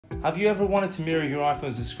Have you ever wanted to mirror your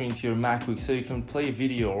iPhone's screen to your MacBook so you can play a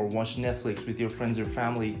video or watch Netflix with your friends or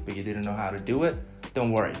family, but you didn't know how to do it?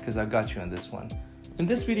 Don't worry, because I got you on this one. In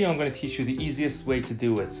this video, I'm going to teach you the easiest way to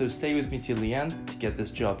do it, so stay with me till the end to get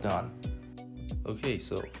this job done. Okay,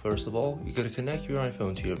 so first of all, you gotta connect your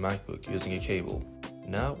iPhone to your MacBook using a cable.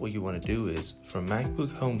 Now what you want to do is, from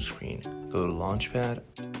MacBook home screen, go to Launchpad,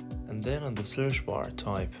 and then on the search bar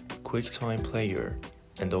type QuickTime Player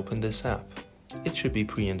and open this app. It should be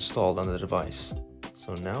pre-installed on the device.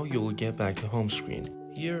 So now you will get back to home screen.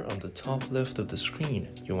 Here on the top left of the screen,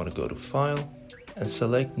 you want to go to File and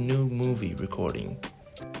select New Movie Recording.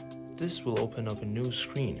 This will open up a new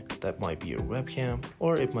screen that might be your webcam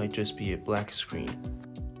or it might just be a black screen.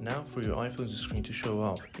 Now for your iPhone's screen to show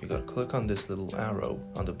up, you gotta click on this little arrow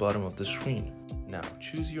on the bottom of the screen. Now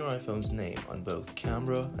choose your iPhone's name on both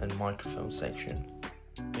camera and microphone section.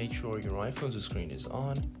 Make sure your iPhone's screen is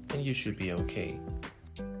on and you should be okay.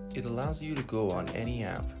 It allows you to go on any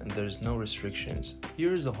app and there's no restrictions.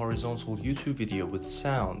 Here is a horizontal YouTube video with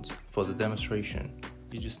sound for the demonstration.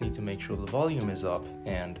 You just need to make sure the volume is up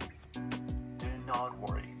and do not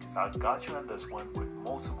worry, because I got you on this one with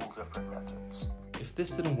multiple different methods. If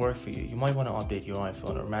this didn't work for you, you might want to update your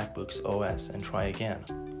iPhone or MacBook's OS and try again.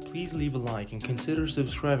 Please leave a like and consider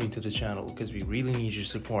subscribing to the channel because we really need your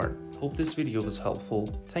support. Hope this video was helpful.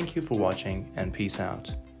 Thank you for watching and peace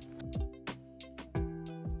out.